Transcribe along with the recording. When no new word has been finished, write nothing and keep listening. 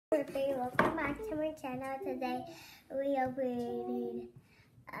birthday. Welcome back to my channel. Today we are creating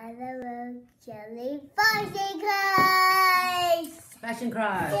L.O.L Jelly Fashion Crush. Fashion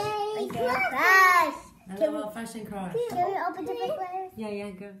Crush. L.O.L Fashion Crush. Can we open the first letter? Yeah,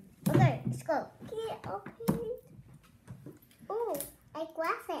 go. Okay, let's go. Can you open it? Oh, I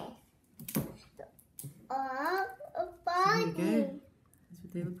glasses. Oh, a body. Good. That's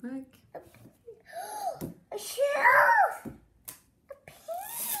what they look like. A shoe. A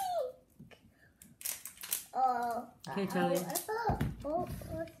pink. Oh. Okay, Charlie. Oh,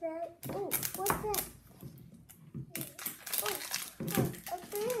 what's that? Oh, what's that? Oh, a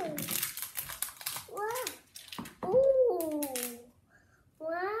fish. Wow. Ooh.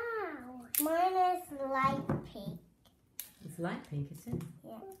 Wow. Mine is light pink. It's light pink, isn't it?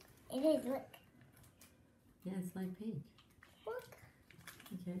 Yeah. It is, look. Yeah, it's light pink. Look.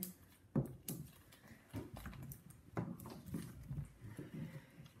 Okay.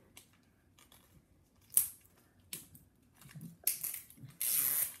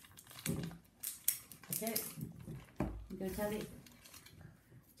 Okay. You go, Charlie.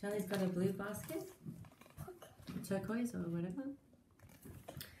 Charlie's got a blue basket. Turquoise or whatever.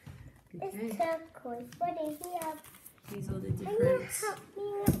 Okay. It's turquoise. What is here? Here's all the Can you different help me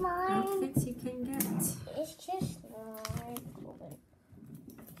with mine? outfits you can get. It's just like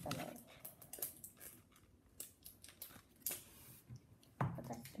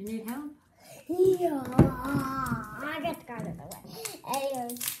Do you need help? yeah, I just got it away.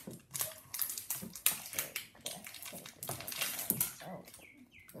 Anyways.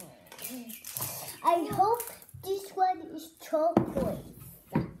 I hope this one is turquoise.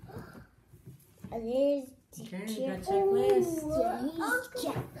 It is. Okay, you got a checklist.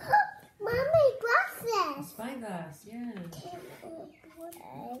 Mommy, glasses. Spyglass, yeah.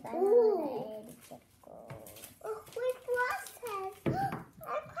 Ooh. Oh, with glasses.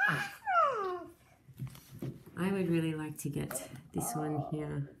 I would really like to get this one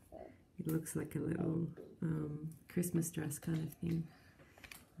here. It looks like a little Christmas dress kind of thing.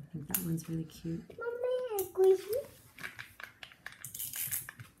 I think that one's really cute. Mommy, squishy.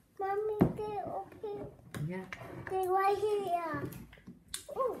 Mommy, they're okay. Yeah. They're right here.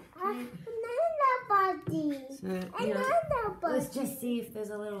 Oh, another body. So, Another body. let's just see if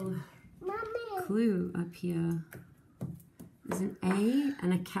there's a little Mommy. clue up here. There's an A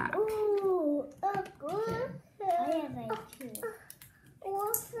and a cap. Ooh, a good. I have a two.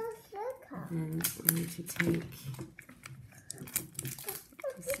 What's the circle? And I need to take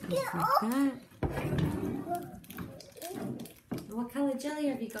this off like that. What colour jelly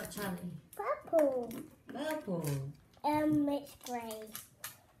have you got, Charlie? Purple. Purple. It's gray.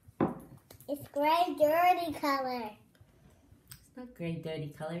 It's gray, dirty color. It's not grey,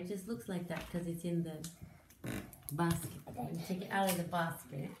 dirty colour. It just looks like that because it's in the basket. When you take it out of the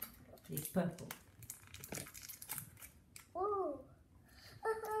basket, it's purple. Ooh.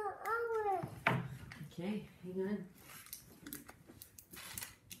 Okay, hang on.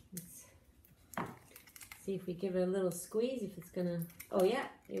 Let's see if we give it a little squeeze, if it's gonna... Oh yeah,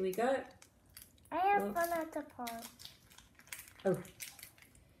 here we go. I have fun at the park. Oh.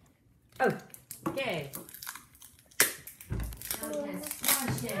 Oh, okay. Now let's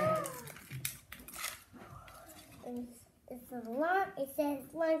smash it. It says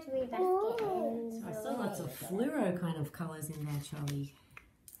laundry basket. So I saw lots of fluoro kind of colours in there, Charlie.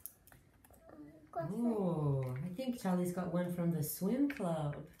 Oh, I think Charlie's got one from the swim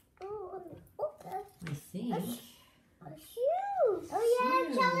club. I think. Shoes. Oh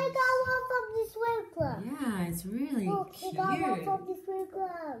yeah, Charlie got one from the swim club. Yeah, it's really Look, cute. he got one from the swim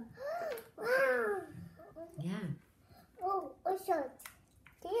club. Wow. Yeah. Oh, what's up?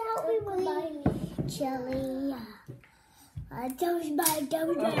 Can you help me with my jelly?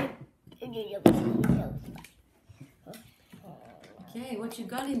 Okay, what you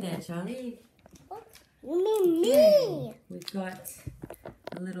got in there, Charlie? Me. Okay, we've got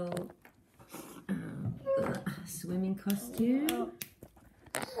a little swimming costume.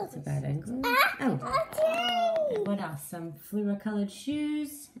 That's a bad angle. Oh, what else? Some fluoro-coloured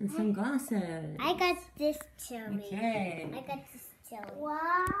shoes and some glasses. I got this jelly. Okay. I got this jelly.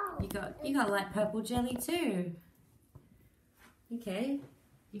 Wow. You got light purple jelly too. Okay,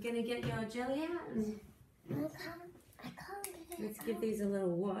 you gonna get your jelly out? I can't get it. Let's give these a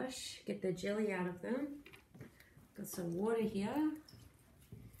little wash. Get the jelly out of them. Got some water here.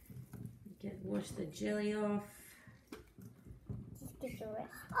 Wash the jelly off. Just get the rest.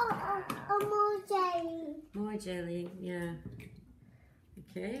 Oh, more jelly. More jelly, yeah.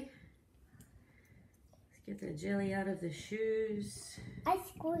 Okay. Let's get the jelly out of the shoes. I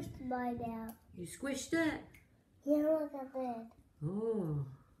squished mine out. You squished it? Yeah, look at that. Oh,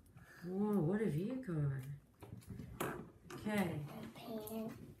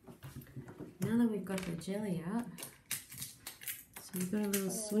 that we've got the jelly out, so we've got a little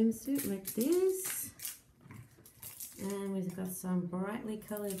swimsuit like this. And we've got some brightly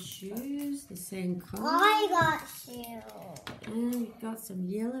coloured shoes, the same colour. I got shoes. And we've got some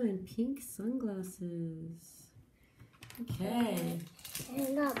yellow and pink sunglasses. Okay.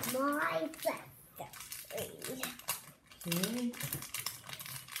 And got my accessories. Okay.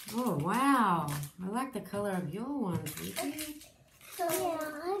 Oh, wow. I like the colour of your ones, Ruby. So, yeah,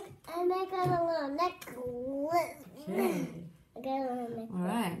 I got a little necklace. Okay. I got a little necklace.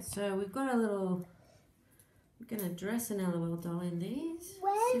 Alright, so we've got a little... We're going to dress an L.O.L doll in these.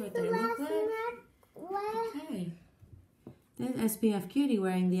 Where's see what the they look last like. Where? Okay. There's SPF Cutie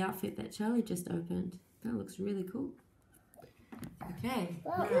wearing the outfit that Charlie just opened. That looks really cool. Okay.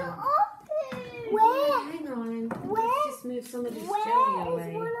 Well, Now, where? hang on. Where? Let's just move some of this Where jelly is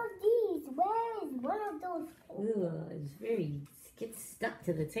away. one of these? Where is one of those? Ugh, it's very... gets stuck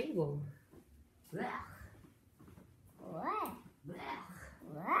to the table. Blech. What? Blech.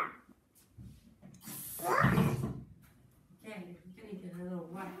 What? Okay, I'm going to get a little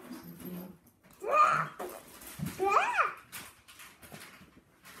wipe or something.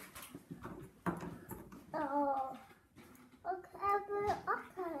 Oh, okay.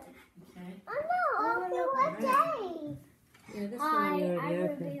 Okay. Oh no, okay, what day? Yeah, this Hi, one you I'm already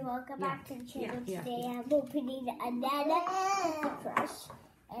Ruby. opened. Welcome back to the channel. Yeah. Today I'm opening another crush.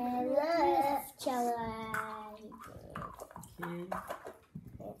 And look at this challenge. Okay.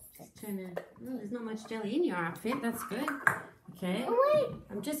 Just trying to... Oh, there's not much jelly in your outfit. That's good. Okay. Oh, wait.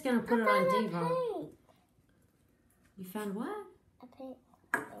 I'm just going to put it on Devo. You found what? A pink.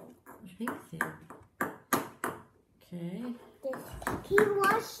 A pink thing. Okay. Can you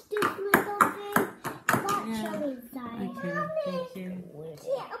wash this little thing? That Yeah. jelly inside. Okay, thank you.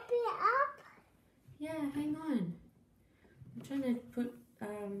 Yeah, open it up. Yeah, hang on. I'm trying to put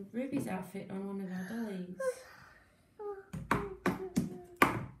Ruby's outfit on one of our dollies.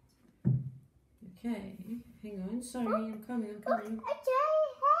 Okay, hang on. Sorry, I'm coming. Look, a jelly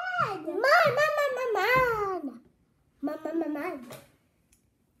head. Mom.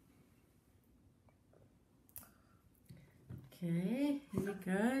 Okay, here we go.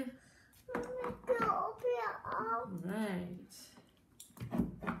 Open it up. Right.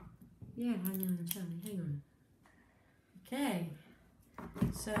 Yeah, hang on, Charlie, hang on. Okay,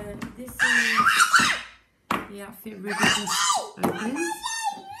 so this is the outfit Ruby just opened.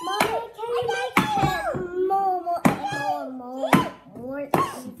 Mommy, can you make it more?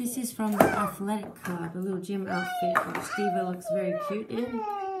 This is from the athletic club, a little gym outfit which Diva looks very cute in.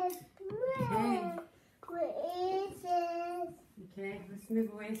 Okay. Okay, let's move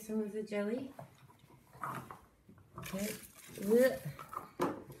away some of the jelly. Okay.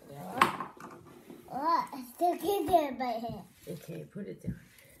 Still keep it by hand. Okay, put it down.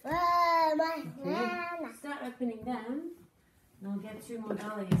 My Okay. hand. Start opening them. And I'll get 2 more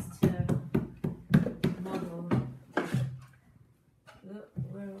dollies to model.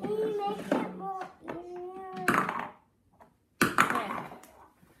 Can you make it more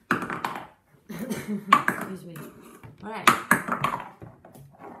Excuse me. Alright.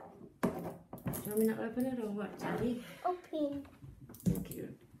 Do you want me to open it or what, Daddy? open? Thank you.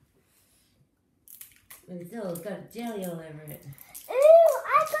 It's still got jelly all over it. Ooh,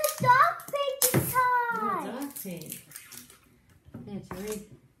 I got dog pink this Oh, time. dog pink. Yeah, Charlie.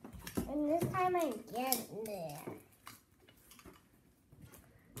 And this time I'm getting there.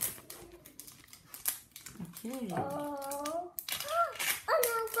 Okay. Oh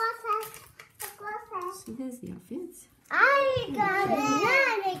no, glasses. So there's the outfits. I got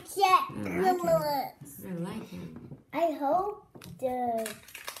another cat. I like them. I hope the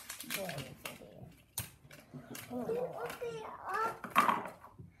open it up.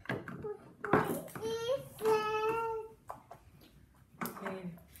 What is that? Okay.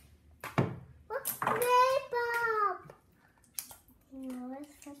 What's grape up? No,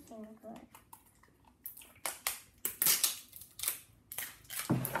 it's something good.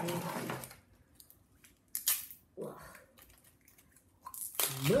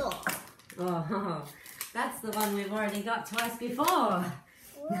 Milk. Oh, that's the one we've already got twice before.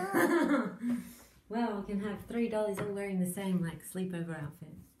 Well, we can have 3 dollies all wearing the same like sleepover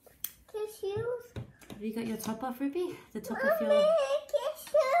outfit. Tissues? Have you got your top off, Ruby? The top Mommy, off your...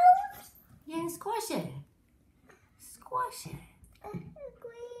 tissues? Yeah, squash it. Squash it.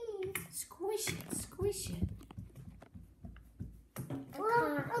 Please. Squish it. Squish it.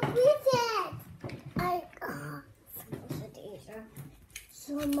 Well, squeeze it.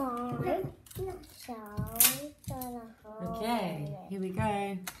 Okay, here we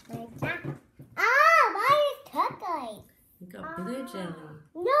go. Ah, mine is turquoise. got blue jelly.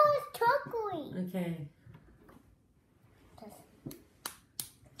 No, it's turquoise. Okay.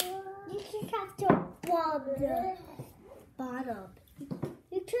 You just have to bob the bottom.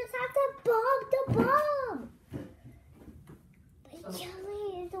 You just have to bob the bottom. The jelly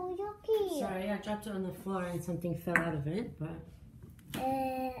is so yucky. Sorry, I dropped it on the floor and something fell out of it, but...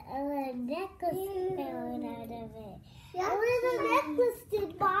 a necklace fell out of it. Yeah, a necklace did,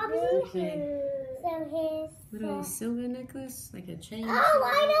 Bobby. Okay. So here's... Little silver necklace, like a chain. Oh,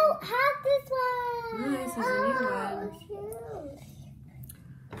 I don't have this one. Nice, there's a new one.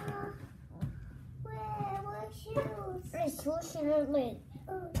 Where were shoes? It's fortunately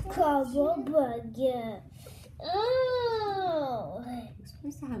covered, yeah. Oh. We're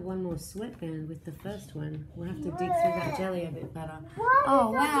supposed to have one more sweatband with the first one. We'll have to dig through that jelly a bit better.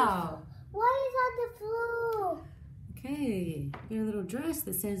 Oh, wow. What is on the floor? Okay, got a little dress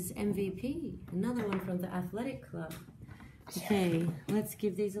that says MVP. Another one from the athletic club. Okay, let's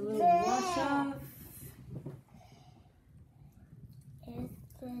give these a little wash off.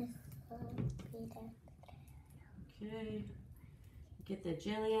 Okay, get the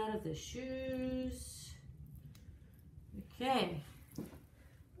jelly out of the shoes. Okay,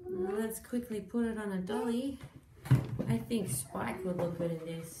 now let's quickly put it on a dolly. I think Spike would look good in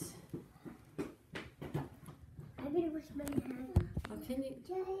this. I'm gonna wash my hands. Oh, can you?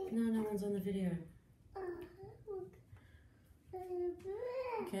 No one's on the video.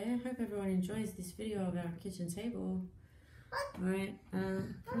 Okay, I hope everyone enjoys this video of our kitchen table. Alright,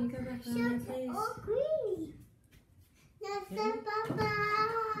 can you go back on there, please? Oh, green.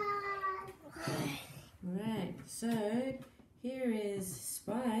 Alright, so here is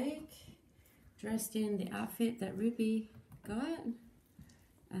Spike dressed in the outfit that Ruby got.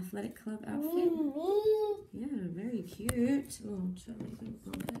 Athletic club outfit. Yeah, very cute. Oh, Charlie, don't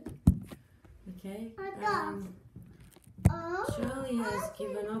bump it. Okay. Charlie has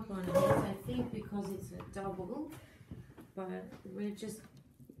given up on it, I think, because it's a double. But we're just...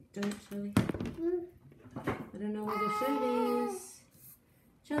 Don't, Charlie. I don't know where the shirt is.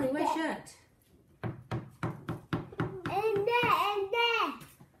 Charlie, where's shirt? And there.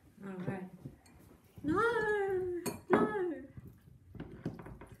 Alright. No!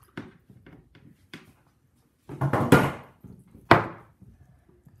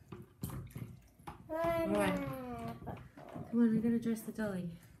 Alright. Come on, we're going to dress the dolly.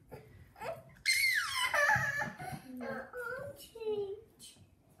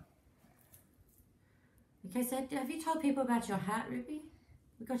 Okay, so have you told people about your hat, Ruby?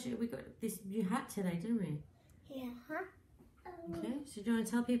 We got this new hat today, didn't we? Yeah. Okay, so do you want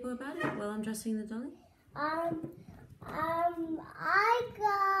to tell people about it while I'm dressing the dolly? I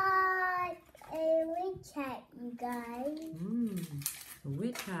got a witch hat, you guys. A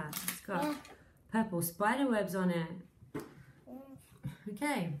witch hat. It's got purple spider webs on it.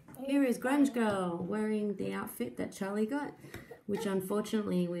 Okay, here is Grunge Girl wearing the outfit that Charlie got, which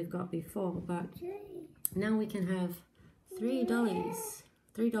unfortunately we've got before, but now we can have three dollies,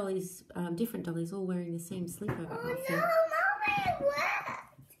 different dollies, all wearing the same sleepover outfit. Oh no, Mommy, what?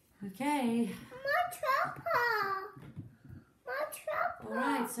 Okay. My trouble.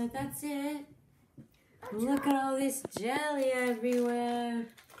 Alright, so that's it. Look at all this jelly everywhere.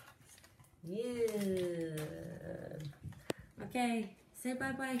 Yeah. Okay, say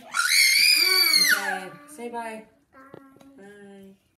bye-bye. Okay, say bye.